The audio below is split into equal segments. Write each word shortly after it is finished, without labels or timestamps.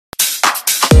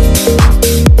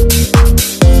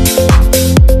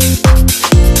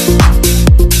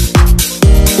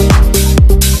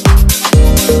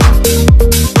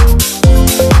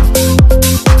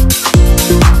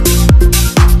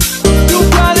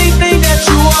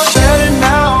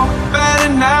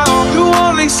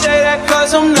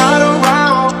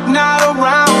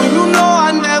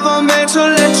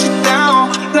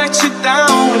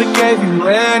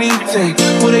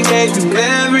Would've gave you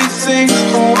everything.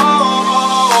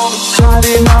 Oh, I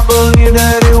did not believe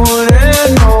that it would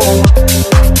end. No,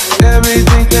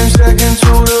 everything came second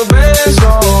to the best.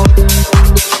 Oh,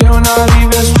 you're not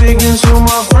even speaking to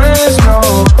my friends. No,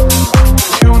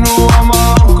 you knew all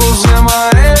my uncles and my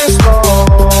aunts.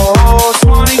 Oh,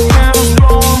 20 candles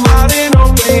blowing out and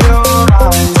open your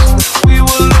eyes. We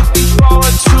were looking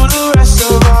forward to the rest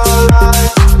of our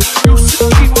lives. Used to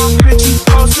keep my picture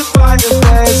posted by your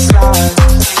bedside.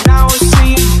 Now I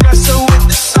see you dressing with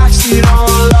the socks you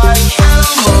don't like. And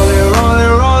I'm rolling,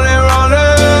 rolling, rolling,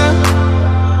 rolling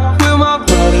with my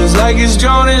brothers like it's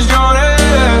Jonas, Jonas.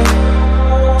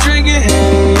 Drinking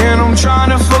Henny and I'm trying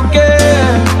to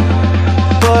forget,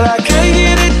 but I can't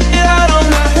get it out of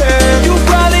my head. You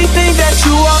probably think that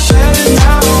you are better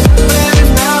now, better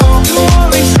now. You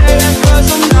only say that cause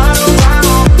I'm not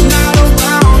around, not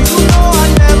around. You know I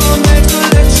never meant to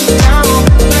let you down,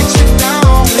 let you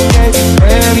down. Would've gave you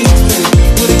anything,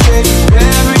 would've gave you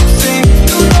everything.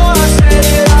 You know I said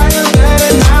that I am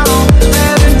better now,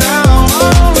 better now. I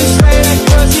only say that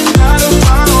cause you're not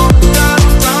around, not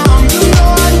around. You know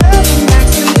I never meant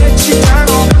to let you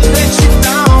down, let you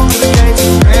down. Would've gave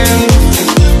you anything,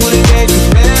 would've gave you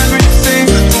everything.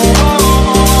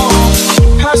 Oh,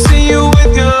 I see you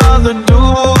with your other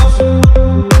dude.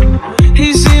 He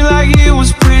seemed like he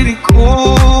was pretty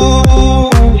cool.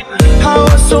 I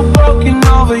was so broken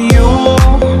over you.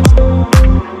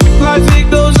 Life it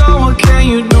goes on, what can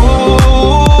you do?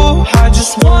 I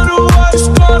just wonder what it's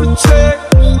gonna take.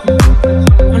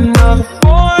 Another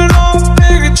foreign or a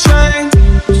bigger change.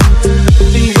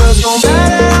 Because no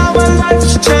matter how my life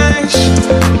has changed,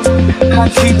 I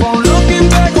keep on looking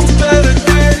back on better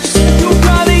days. You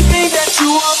probably think that you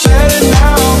are better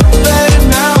now, better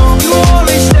now. You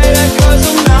only say that cause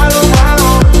I'm not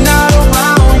around, not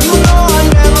around. You know I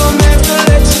never meant to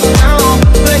let you down,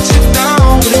 let you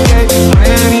down. Would've gave you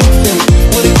anything,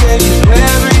 would've gave you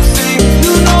everything.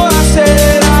 You know I said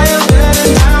that I am better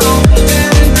now,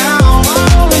 better now. I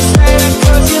only say that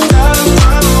cause you're not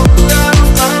around, not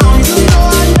around. You know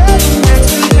I never meant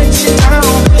to let you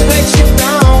down, let you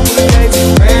down. Would've gave you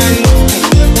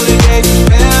anything, would've gave you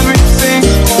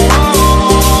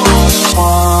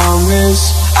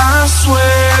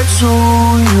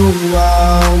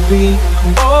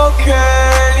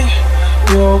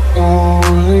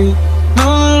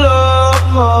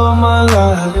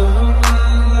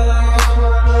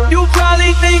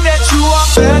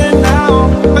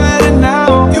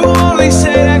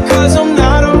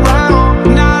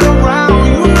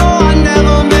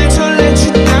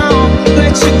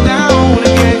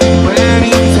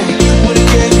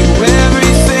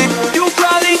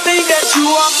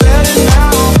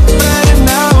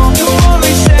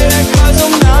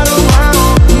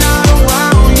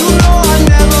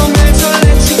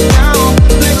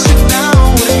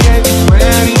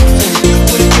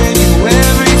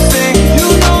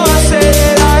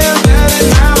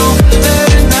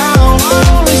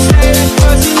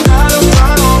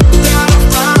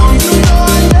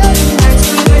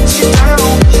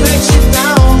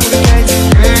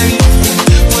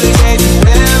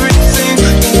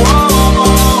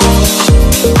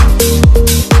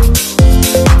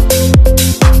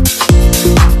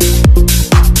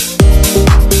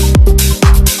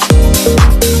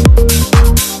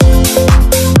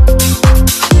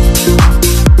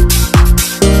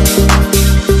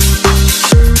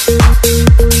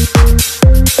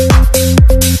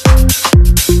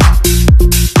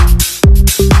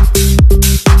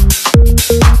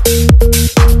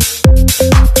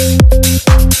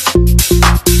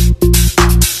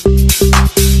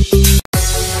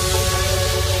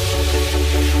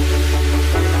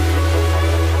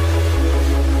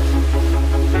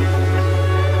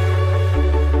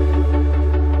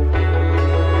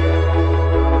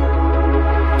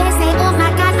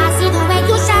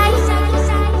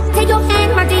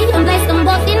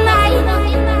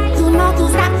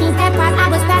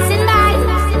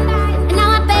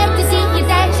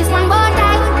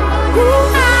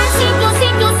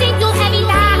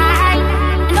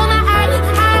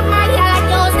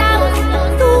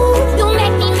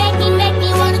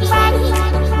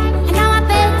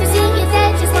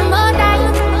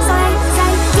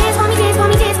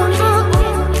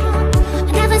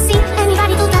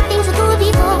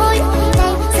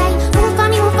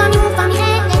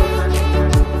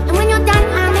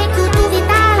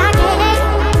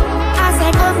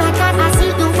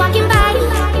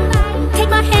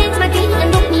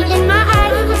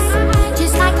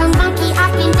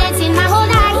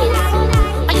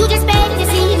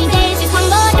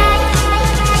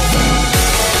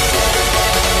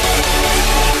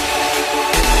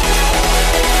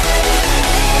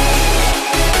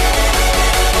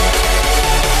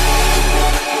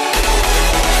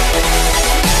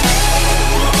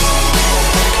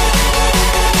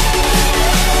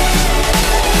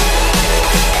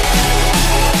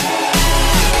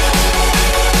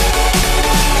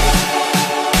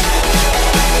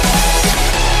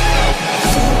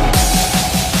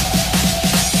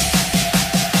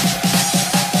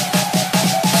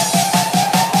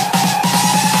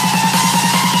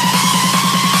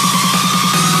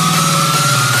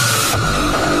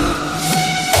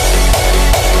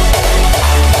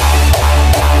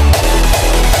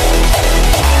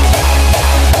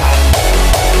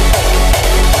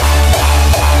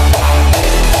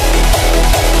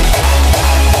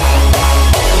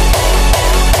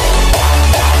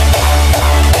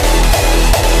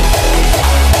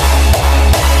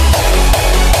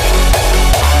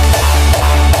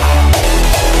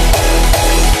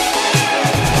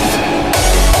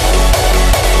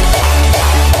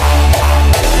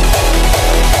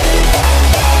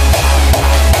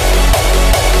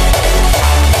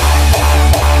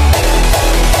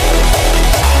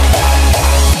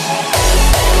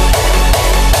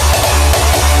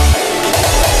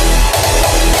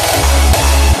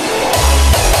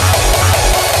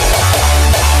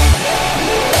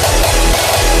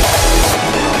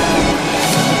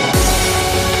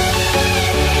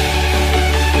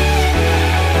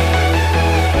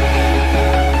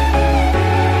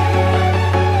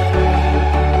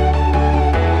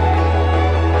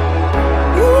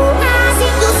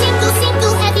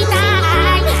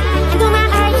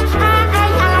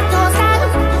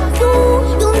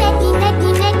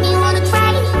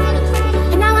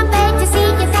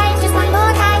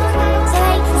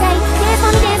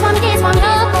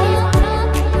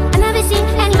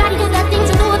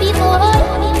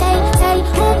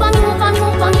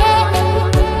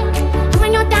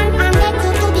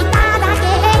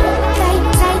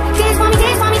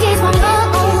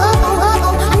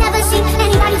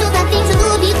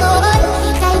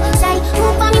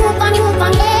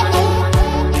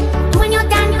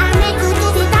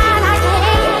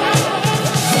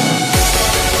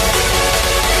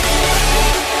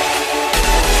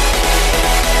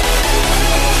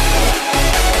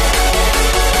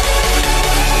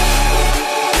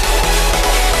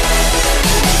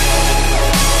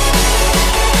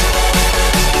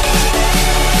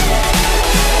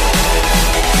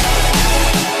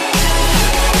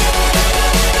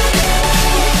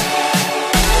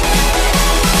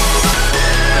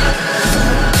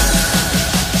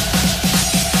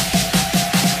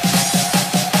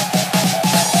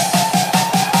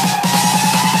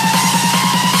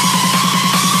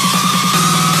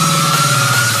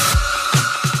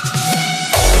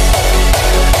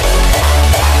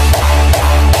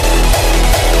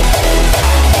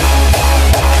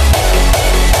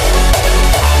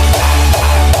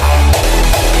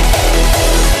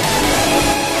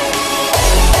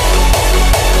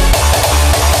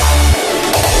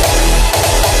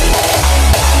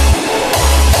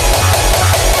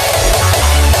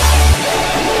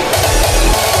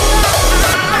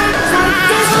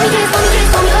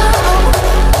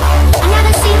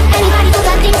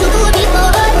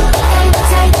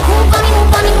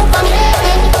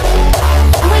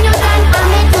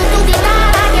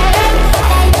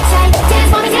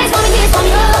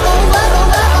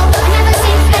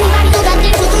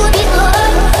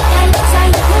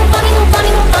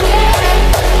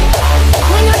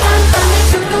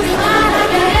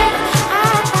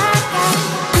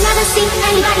never seen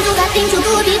anybody do that thing you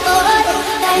do before.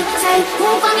 They say,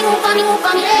 move for me, move for me, move for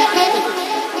me,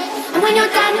 and when you're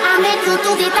done, I'll make you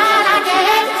do it all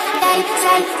again. They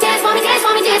say, dance for me, dance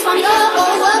for me, dance for me, oh,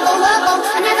 oh, oh, oh, oh, oh.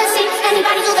 I never seen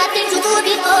anybody do that thing you do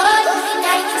before.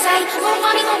 They say, move for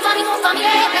me, move for me, move for me,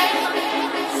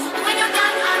 and when you're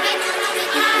done, I'll make you do it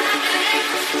all again.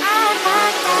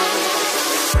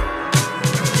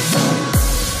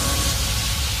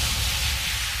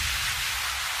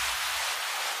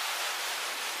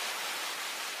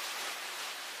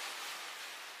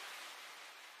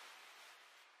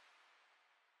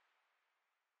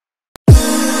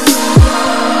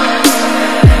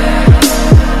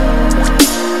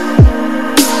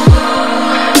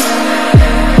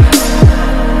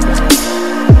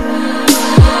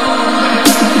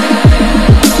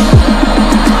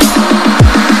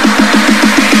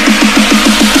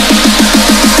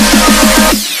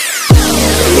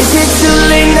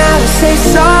 Say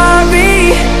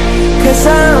sorry, 'cause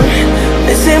I'm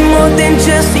missing more than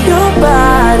just your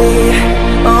body.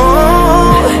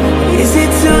 Oh, is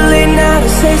it too late now to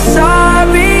say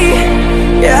sorry?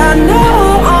 Yeah, I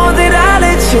know that I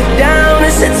let you down.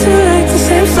 Is it too late to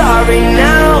say I'm sorry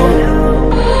now?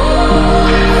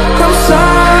 I'm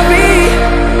sorry,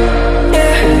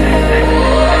 yeah.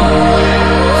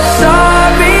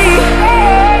 Sorry,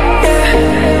 yeah.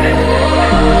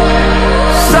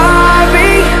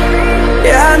 Sorry,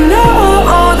 yeah, I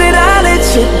know that I let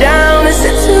you down. Is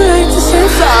it too late to say I'm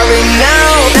sorry now?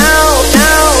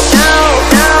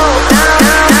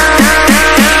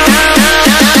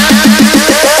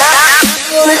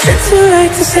 Is it too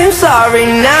late to say I'm sorry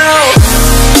now?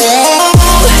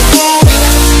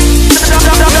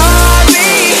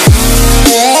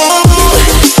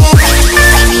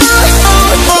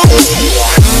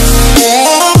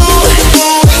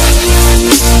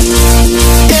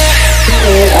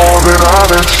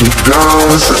 You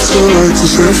down, is it too late to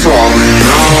say sorry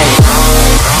now?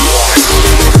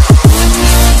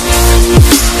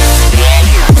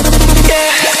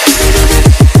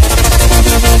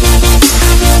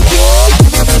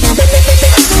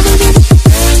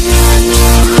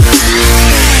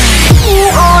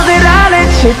 Oh, did I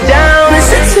let you down? Is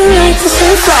it too late to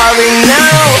say sorry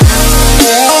now?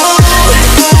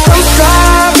 I'm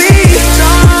sorry,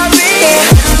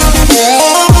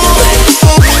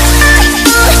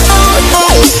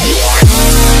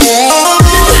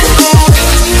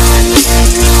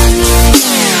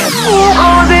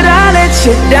 oh, did I let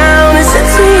you down? Is it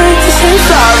too late to say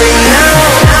sorry now?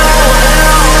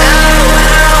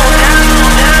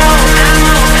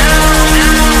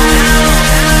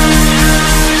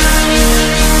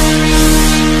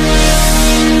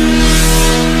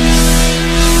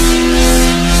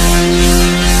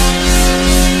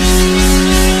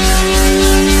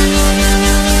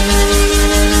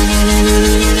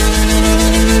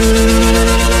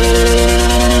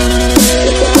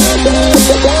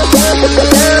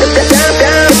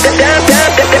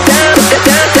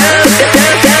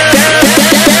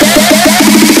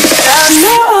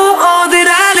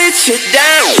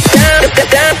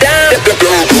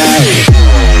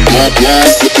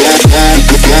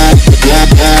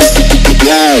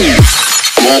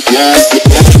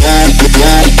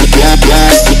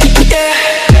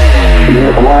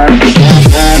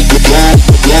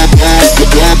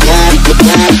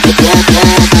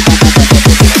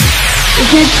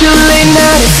 Is it too late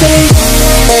now to say all that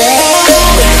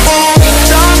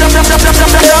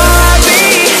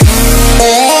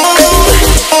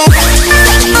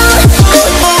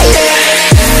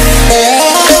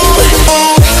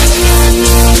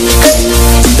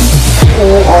I let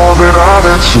you down?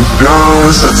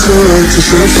 Is it too late to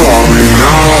say sorry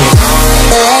now?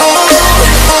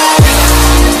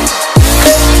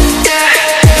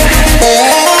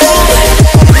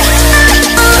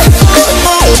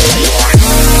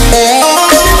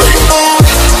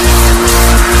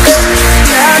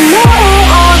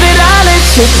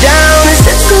 Down, is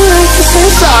it too late to say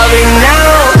sorry now?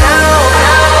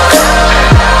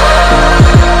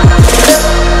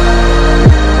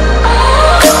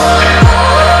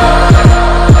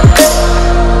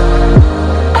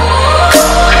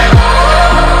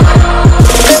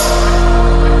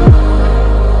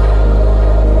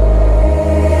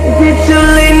 Is it too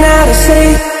late now to say?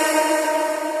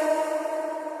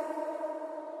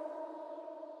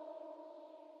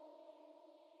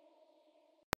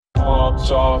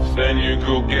 Off, then you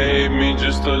go gave me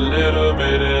just a little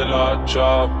bit of la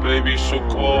chop. Baby, so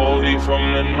cold, he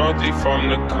from the north, he from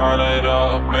the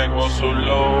Canada. Bankroll so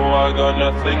low, I got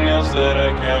nothing else that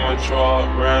I can withdraw.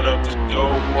 Ran up the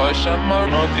dope, I shot my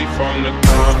north, he from the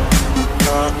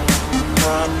Canada.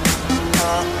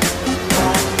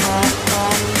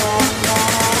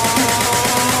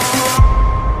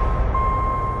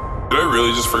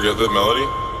 forget the melody.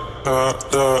 Da,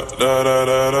 da, da, da,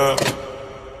 da, da.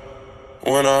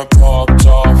 When I popped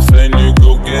off, then you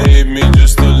go gave me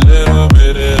just a little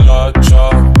bit of la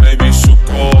chop. Baby, so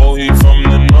cold, he from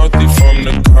the north, he from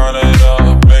the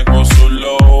Canada. Bankroll so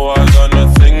low, I got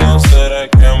nothing else that I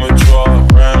can withdraw.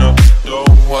 Ran up the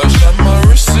dough, I shot my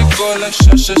wrist, it go like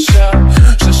sha sha sha,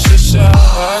 sha sha sha.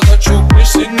 I got your bitch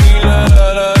singing la la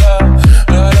la la,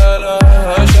 la la la.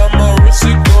 I shot my wrist,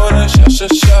 it go like sha sha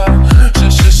sha, sha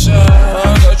sha sha.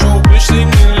 I got your bitch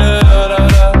singing la la la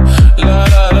la, la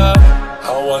la la.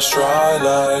 How I try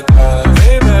like that,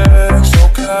 baby, so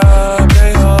cap,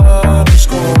 they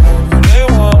underscore. They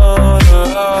wonder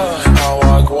how I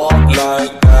go up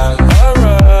like that. I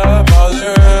rap my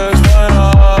lyrics when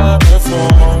I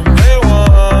perform. They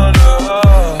wonder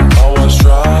how I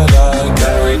try like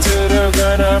that. Married to the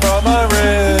grind, I brought my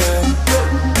ring.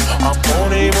 I'm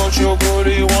pony, but your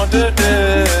booty want the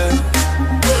dick.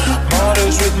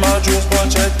 Modest with my juice, but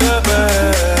check the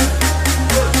bag.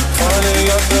 Finally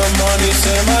got the money,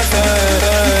 say my bad.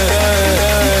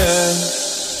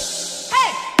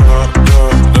 Hey. Da, da,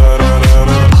 da, da, da,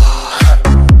 da.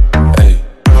 Hey.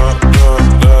 Da, da,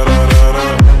 da, da, da, da.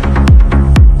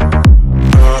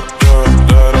 Da, da,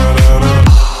 da, da, da, da.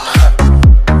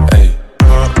 Hey.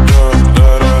 Da, da, da,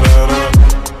 da, da, da.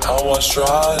 How I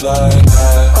try like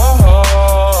that. Oh,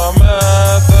 I'm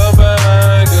at the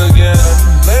bank again.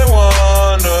 They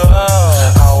wonder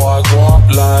how I go up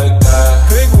like that.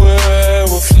 Big wheel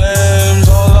with flames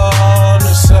all on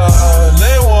the side.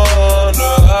 They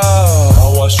wonder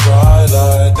how I try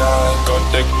like that. Got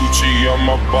that Gucci on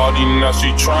my body, now she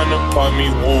tryna pop me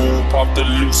woo. Pop the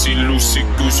Lucy, Lucy,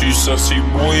 Gucci, sussy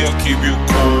boy, I keep you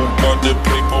cool. Got the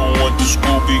paper, went to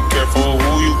school, be careful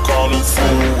who you callin'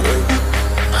 fool.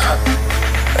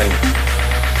 Hey.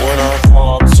 When I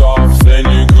popped off, then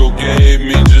you go gave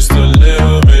me just a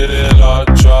little bit of la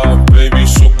chop. Baby,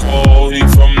 so cold, he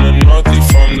from the north, he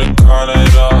from the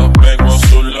Canada. Bankroll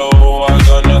so low, I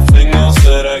got nothing else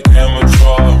that I can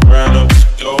withdraw. Ran up the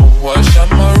dough, I shot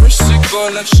my wrist, it go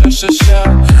like sha sha sha,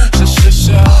 sha sha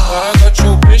sha. I got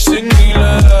your bitch singing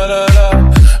la la la la,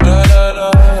 la la la.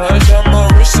 I shot my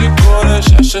wrist, it go like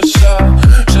sha sha sha,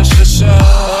 sha sha sha.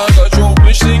 I got your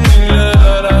bitch singing la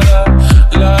la la la,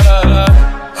 la la la.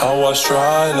 How I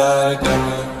try like that.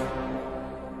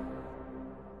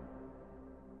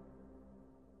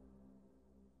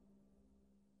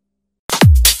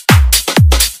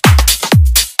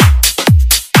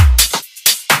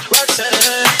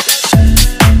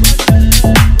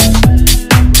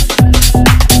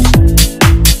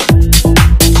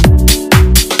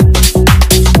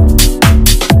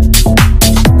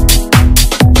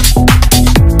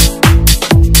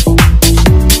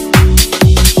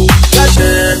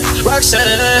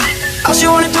 All she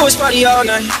wanna do is party all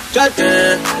night.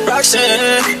 Goddamn,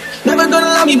 Roxanne. Never gonna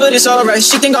love me, but it's alright.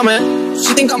 She think I'm a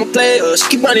player. She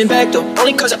keep running back though,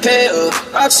 only cause I pay her.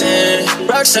 Roxanne,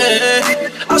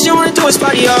 Roxanne. All she wanna do is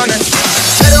party all night.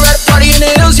 Met her at a party in the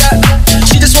hills, yeah.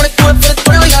 She just wanna do it for the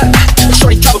thrill, yeah.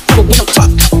 Shorty travel cool with no top.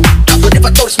 But if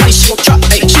I throw this money, she gon' chop.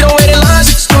 Hey, she don't wait in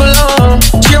lines if it's too long.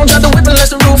 She don't drive the whip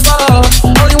unless the roof fall.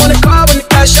 Only wanna call when the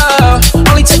cash out.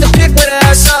 Only take the pic with her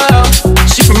ass out.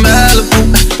 She from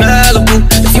Malibu, Malibu.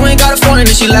 If you ain't got a foreign,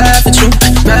 then she laugh at you.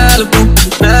 Malibu,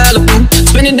 Malibu.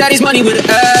 Spending daddy's money with an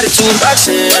attitude.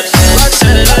 Roxanne,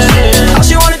 Roxanne. All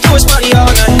she wanna do is party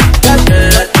all night.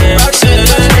 Goddamn,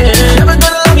 Roxanne. Never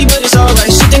gonna love me, but it's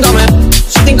alright. She think I'm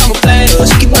a player.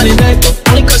 She keep running back though,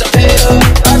 only cause I pay her.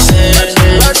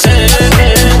 Roxanne,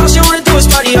 Roxanne. All she wanna do is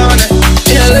party all night.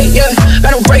 In LA, yeah,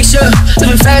 got no brakes, yeah.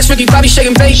 Living fast, Ricky Bobby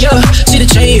shaking bait, yeah. See the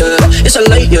chain, yeah, it's a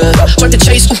late, yeah. Start to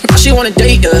chase, she wanna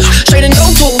date, yeah. Straight and no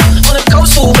fool, on the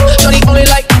coast, fool. Shorty only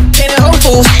like can't hold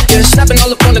fools, yeah. Snapping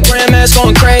all up on the grandmas,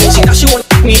 going crazy. Now she wanna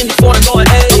fuck me in the foreign, going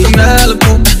hey.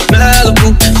 Malibu,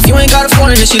 Malibu. If you ain't got a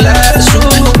foreign, then she laughs at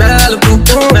you. Malibu,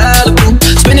 Malibu.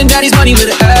 Spending daddy's money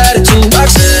with an attitude.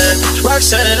 Roxanne,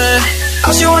 Roxanne.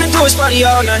 All she wanna do is party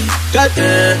all night.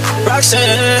 Goddamn,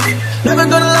 Roxanne. Never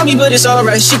gonna love me, but it's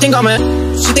alright. She think I'm a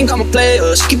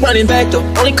player. She keep running back though,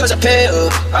 only cause I pay her.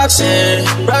 Roxanne,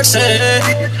 Roxanne.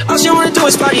 All she wanna do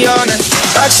is party all night.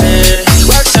 Roxanne,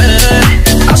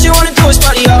 Roxanne. All she wanna do is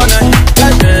party all night.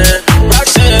 Goddamn,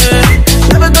 Roxanne.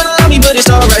 Never gonna love me, but it's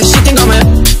alright. She think I'm a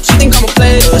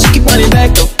player. She keep running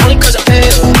back though, only cause I pay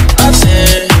her.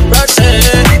 Roxanne,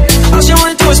 Roxanne. All she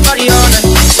wanna do is party all night.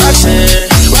 Roxanne,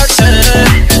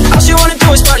 Roxanne. All she wanna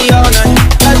do is party all night.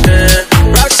 Goddamn,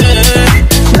 Roxanne.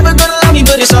 Never gonna love me,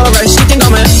 but it's alright. She think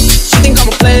I'm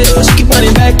a player. She keep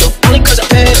running back though, only cause I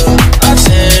pay her.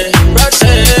 Roxanne,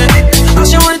 Roxanne. All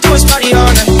she wanna do is party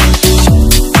all night.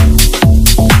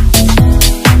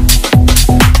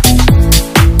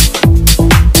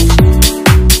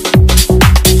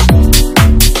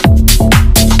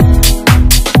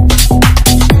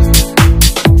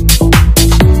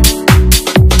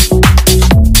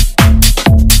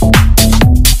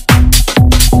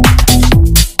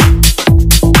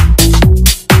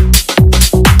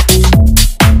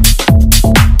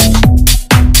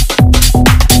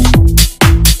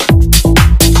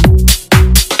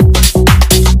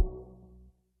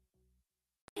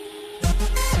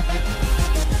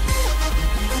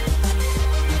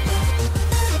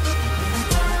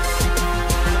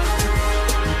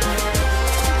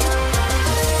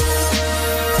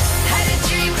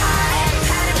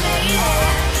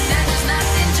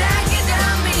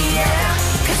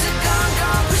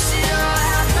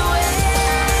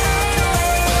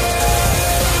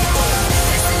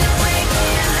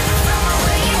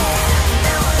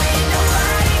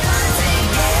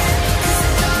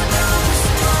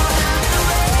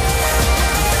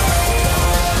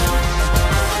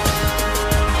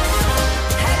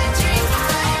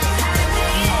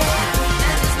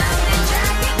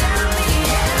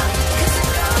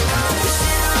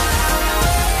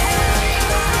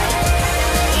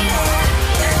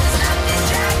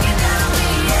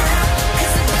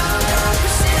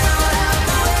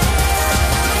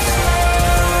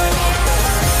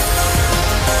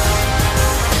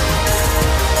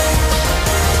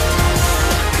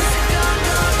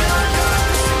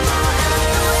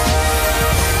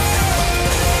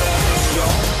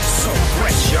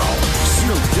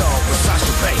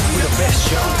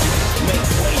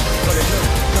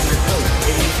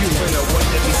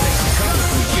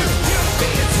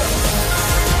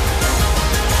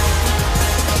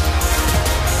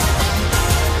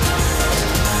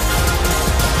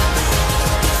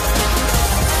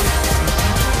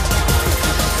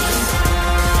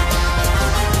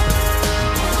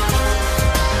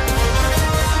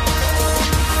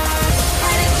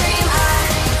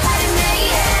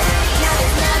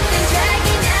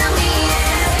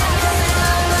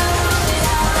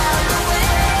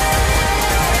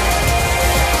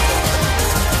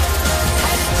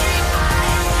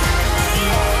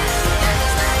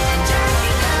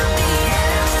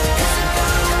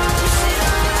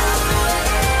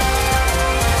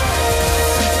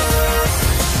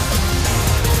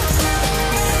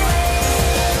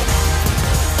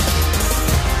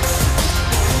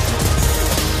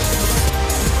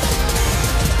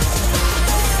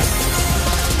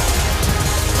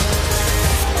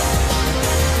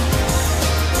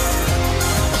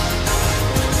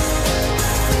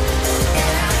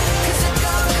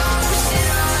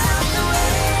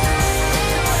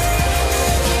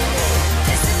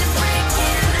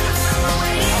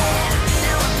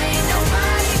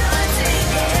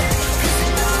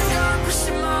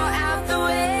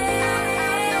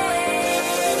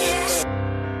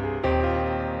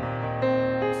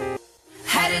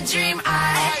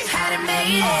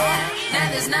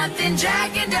 nothing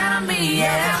dragging down on me,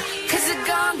 yeah. Cause it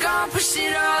gone, push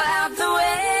it all out the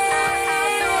way.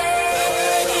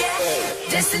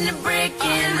 Destined to break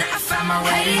in, I found my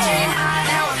way in.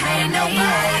 Now I ain't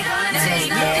nobody gonna take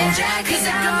nothing dragging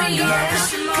down on me, yeah.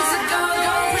 Cause it gone,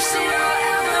 push it all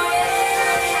out the way.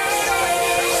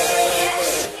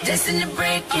 Destined to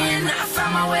break in, I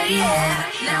found my way, yeah.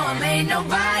 Now I ain't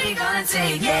nobody gonna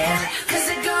take it. Cause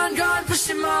it gone, push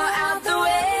them all out the way.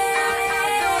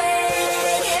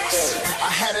 I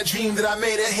had a dream that I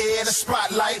made it here in the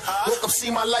spotlight. Woke up,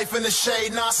 see my life in the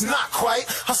shade, nah, it's not quite.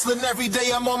 Hustling every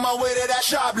day, I'm on my way to that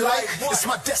job light. It's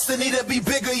my destiny to be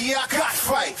bigger, yeah, I got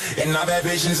fight. And now that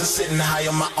visions are sitting high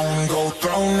on my own gold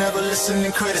throne. Never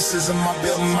listening criticism, I'm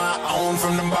building my own.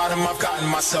 From the bottom, I've gotten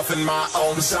myself in my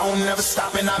own zone. Never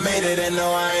stopping, I made it, and no,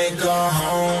 I ain't gone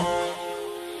home.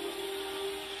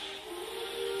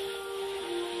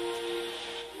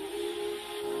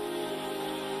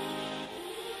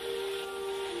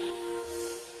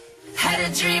 Had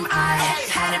a dream, I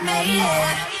had it made,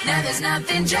 yeah. Now there's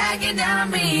nothing dragging down on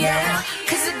me, yeah.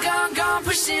 Cause it gone,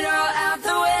 push it all out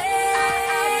the way.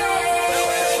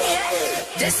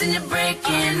 Destined to break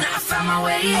in, I found my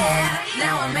way, yeah.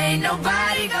 Now I ain't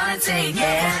nobody gonna take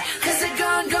it. Cause it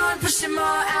gone, push them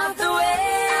all out the way.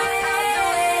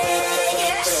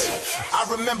 I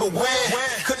remember when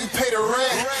couldn't pay the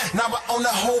rent. Now I own the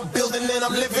whole building and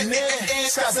I'm living in.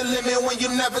 Sky's the limit when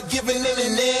you're never giving in,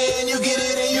 and then you get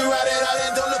it and you ride it out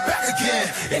and don't look back again.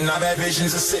 And now that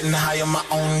visions are sitting high on my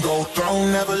own gold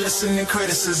throne. Never listening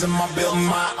criticism, I'm building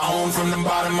my own. From the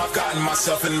bottom, I've gotten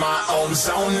myself in my own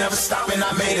zone. Never stopping,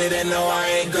 I made it, and no, I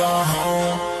ain't gone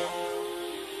home.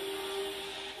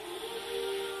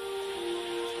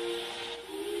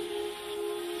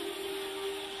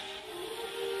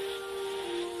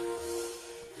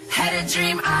 Had a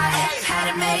dream, I had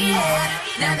it made, yeah.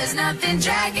 Now there's nothing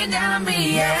dragging down on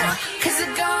me, yeah. Cause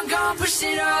it gone, push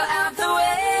it all out the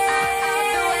way.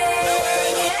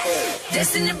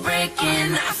 Destined to break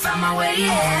in, I found my way,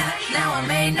 yeah. Now I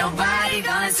ain't nobody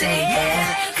gonna take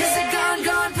it. Cause it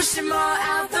gone, push them all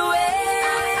out the way.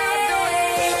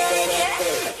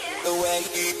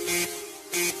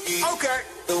 Okay.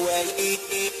 The way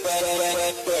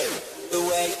The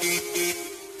way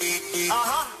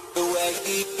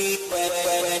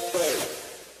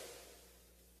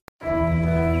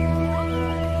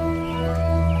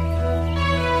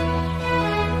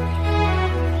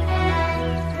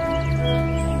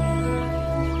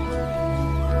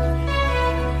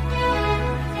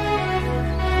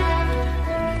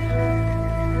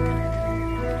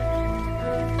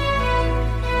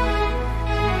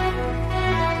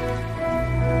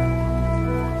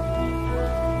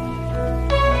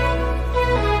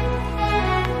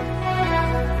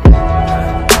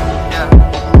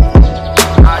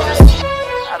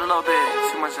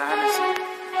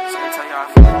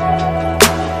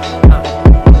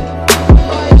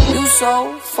so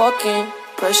fucking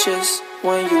precious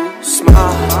when you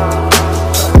smile.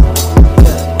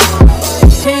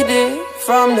 Hit it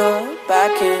from the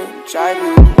back and drive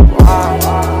you wild.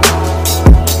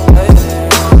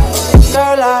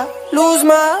 Girl, I lose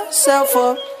myself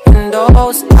up in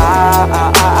those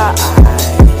eyes.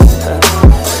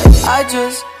 I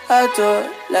just had to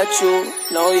let you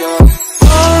know you're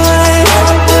alright.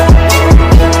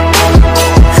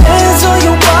 Hands on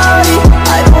your body,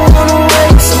 I don't wanna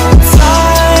waste my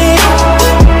time.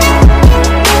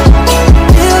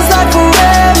 Feels like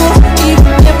forever,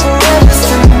 even if forever's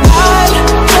tonight.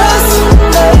 Just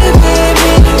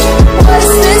baby, what's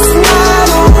this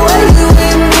night away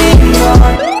with me on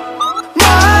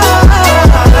mine?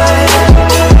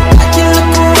 I can't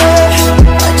look away,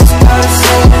 I just gotta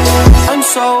say I'm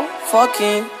so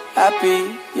fucking happy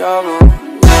you're around.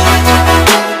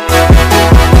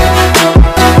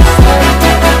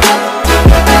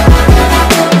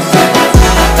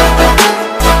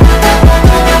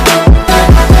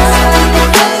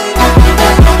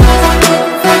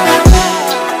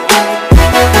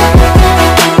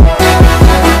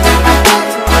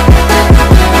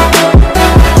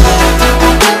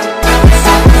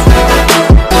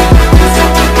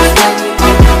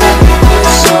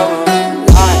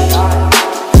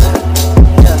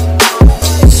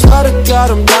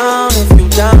 I'm down, if you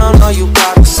down, all you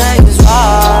gotta say is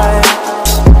right.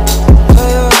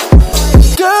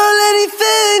 Girl,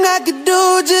 anything I could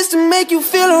do just to make you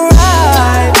feel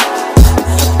alright.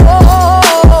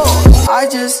 Oh, I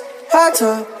just had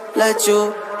to let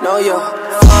you know you're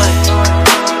fine.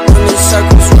 When the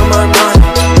circles run my mind,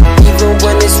 even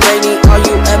when it's rainy, all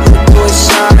you ever do is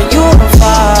shine. You on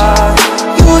fire,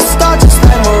 you a star just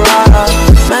like Mariah.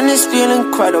 Man, this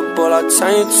feeling crazy. incredible, I'll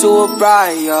turn you to a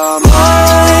bride. You're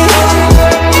mine.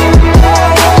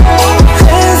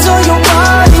 Hands on your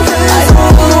body, I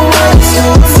don't wanna waste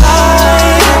your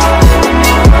time.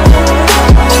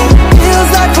 Feels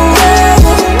like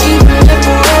forever, even if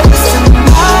forever's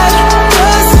tonight.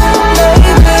 Just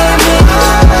baby,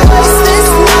 what's this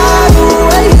night? The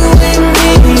way you with me,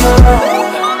 you're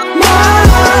mine.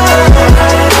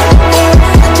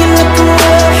 I can look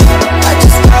away, I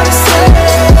just gotta say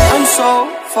I'm so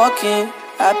fucking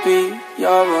happy you're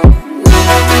around.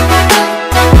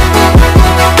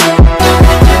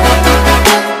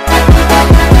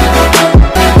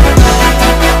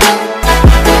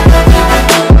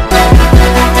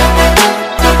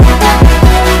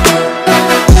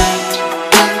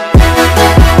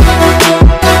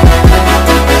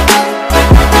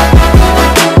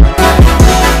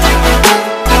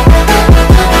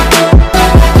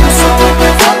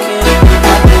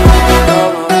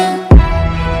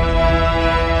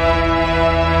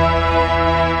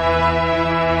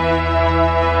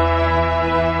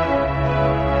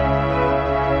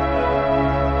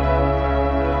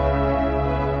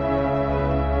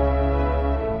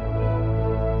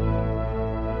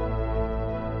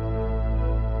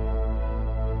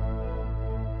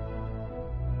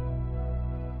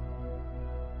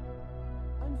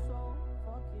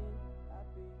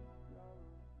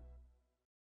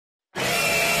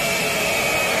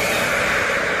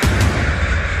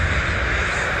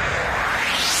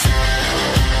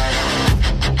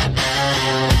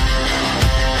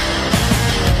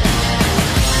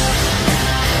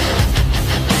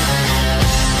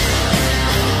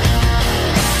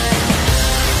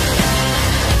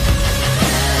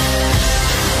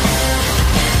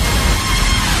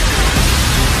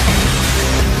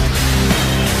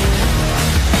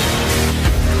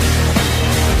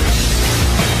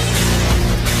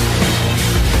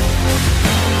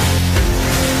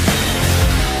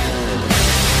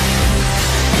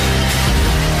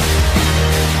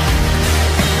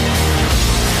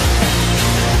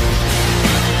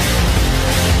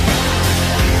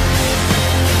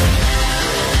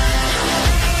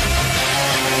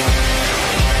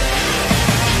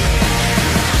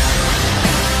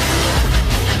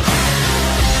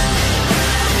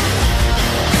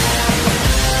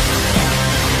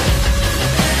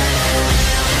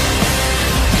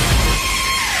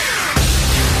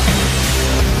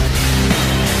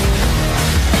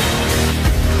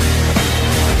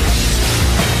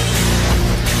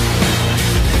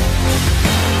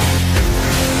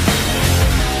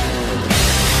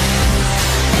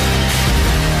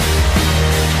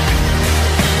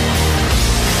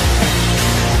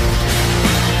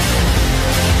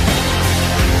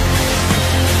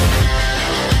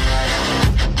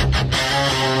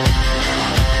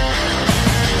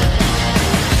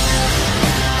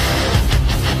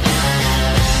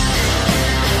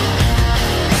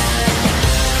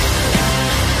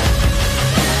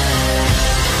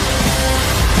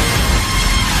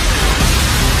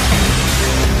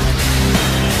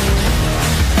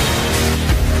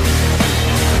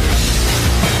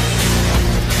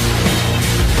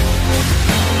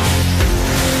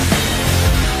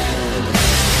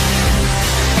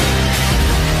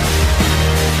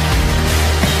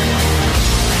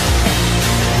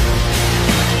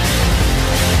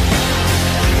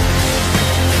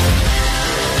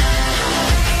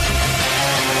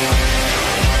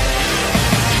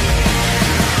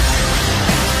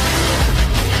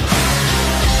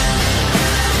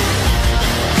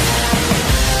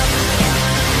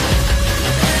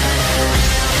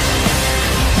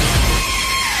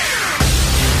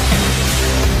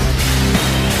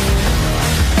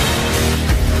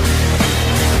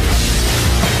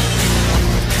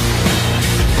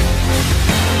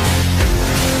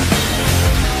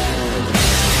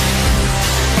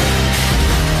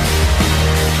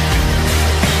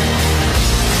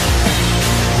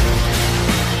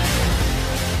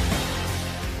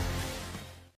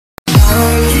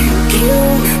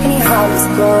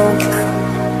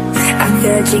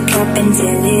 magic cup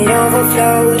until it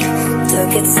overflowed.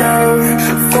 Took it so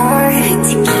far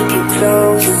to keep you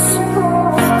close.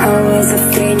 I was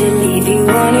afraid to leave you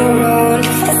on your own.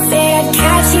 I say I'd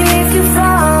catch you if you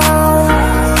fall,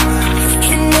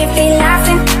 and if they laugh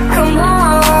then come on.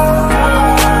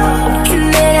 And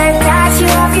then I got you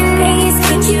off your knees,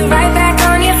 put you right back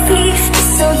on your feet,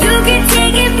 just so you could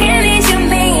take advantage of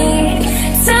me.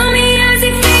 Tell me how's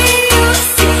it feel,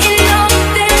 sitting up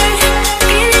there,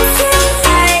 feeling so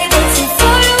high, but too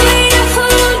far away to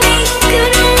hold me. You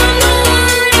know I'm the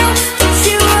one who put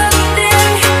you up there,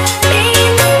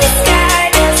 laying in the sky.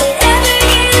 Does it ever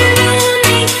get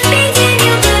lonely, thinking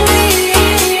you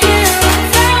believe?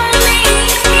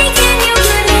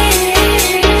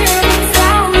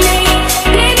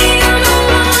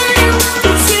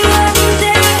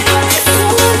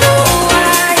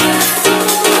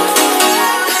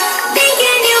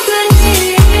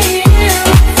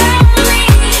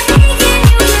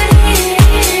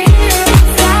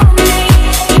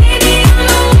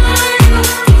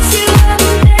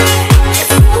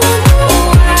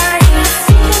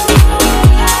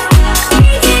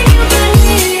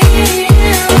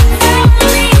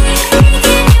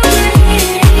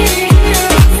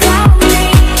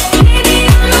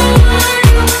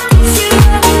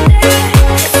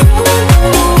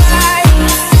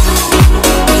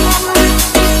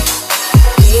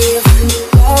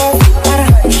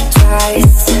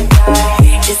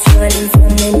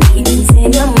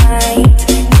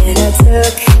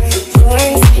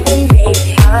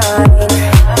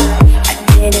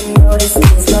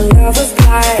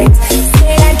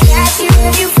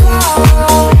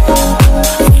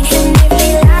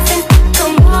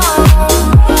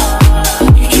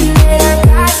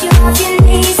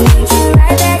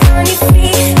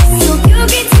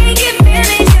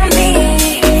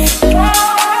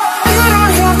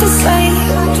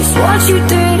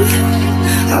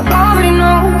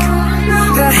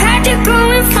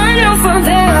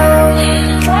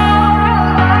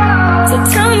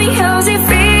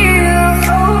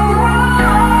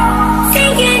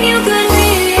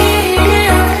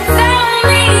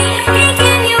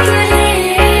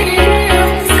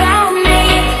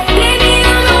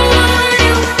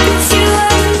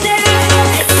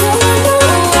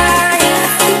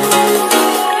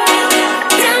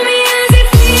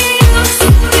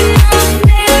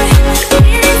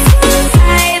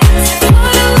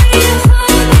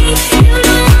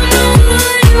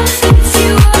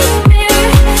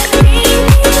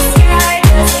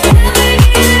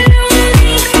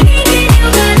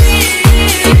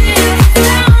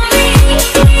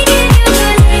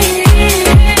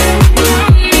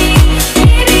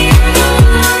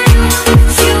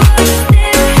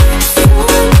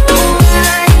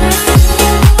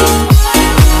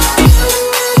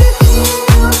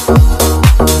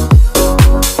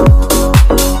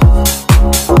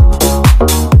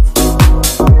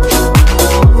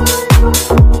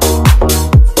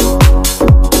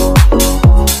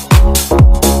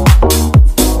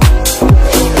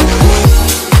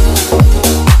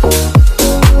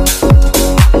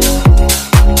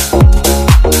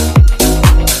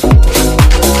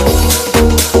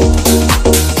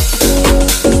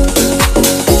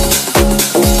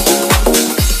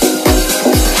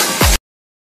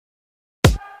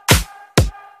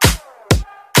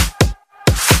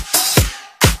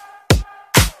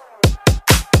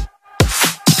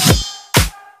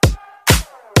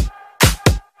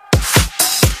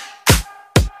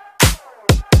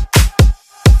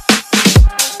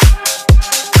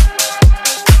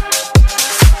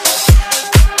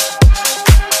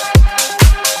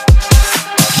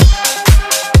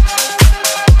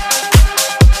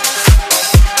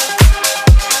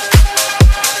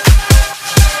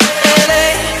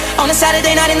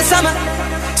 night in the summer,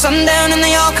 sundown and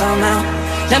they all come out.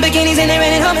 Lamborghinis and they're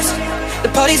renting Hummers. The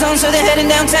party's on, so they're heading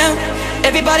downtown.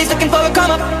 Everybody's looking for a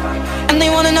come up, and they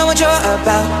wanna know what you're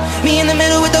about. Me in the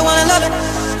middle with the one I love it.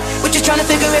 We're just trying to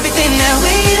figure everything out.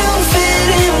 We don't fit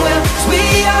in well, 'cause we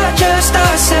are just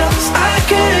ourselves. I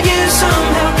could use some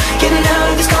help getting out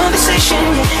of this conversation.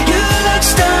 Yeah, you look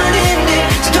stunning there,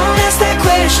 so don't ask that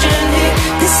question here.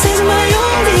 This is my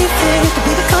only thing to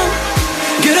be become.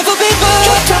 Beautiful people,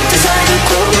 drop top designer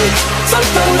clothes, front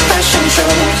row fashion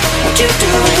shows. What you do,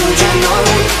 you know,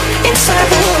 inside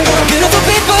the world. Beautiful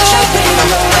people, shopping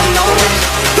alone, I know.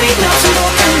 Breathe now some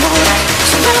rock and roll,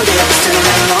 surrounded by still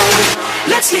alone.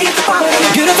 Let's leave the party.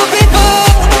 Beautiful people.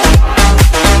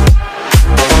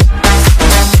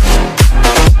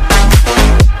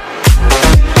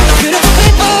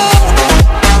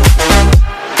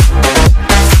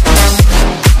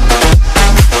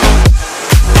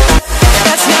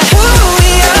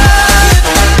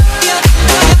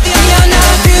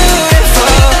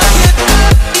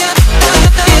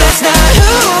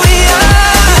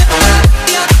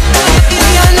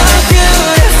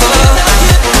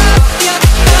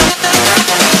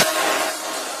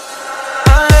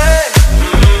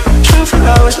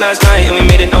 Last night and we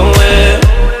made it nowhere.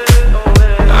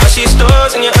 I see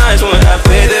stars in your eyes when we're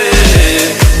halfway there.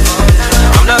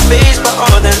 I'm not phased by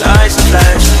all the lights and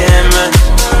flash cameras.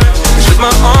 Cause with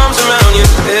my arms around you,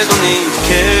 there's no need to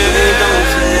care. Don't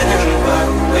fit in by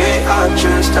the way I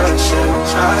trust ourselves.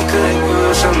 I could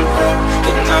use some help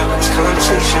getting out of this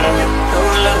conversation. No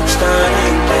love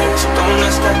starting there, so don't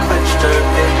ask that question.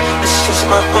 It's just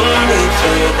my only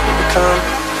thing to become.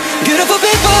 Beautiful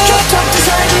people, drop top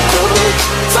designer clothes,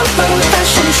 front row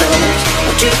fashion shows.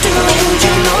 What you do,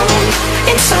 you know,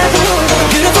 inside the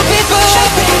world. Beautiful people,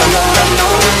 shopping alone, I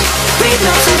know. Breathe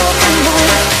now some rock and roll,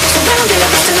 surrounded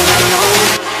by still alone.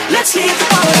 Let's leave the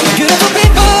party. Beautiful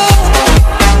people.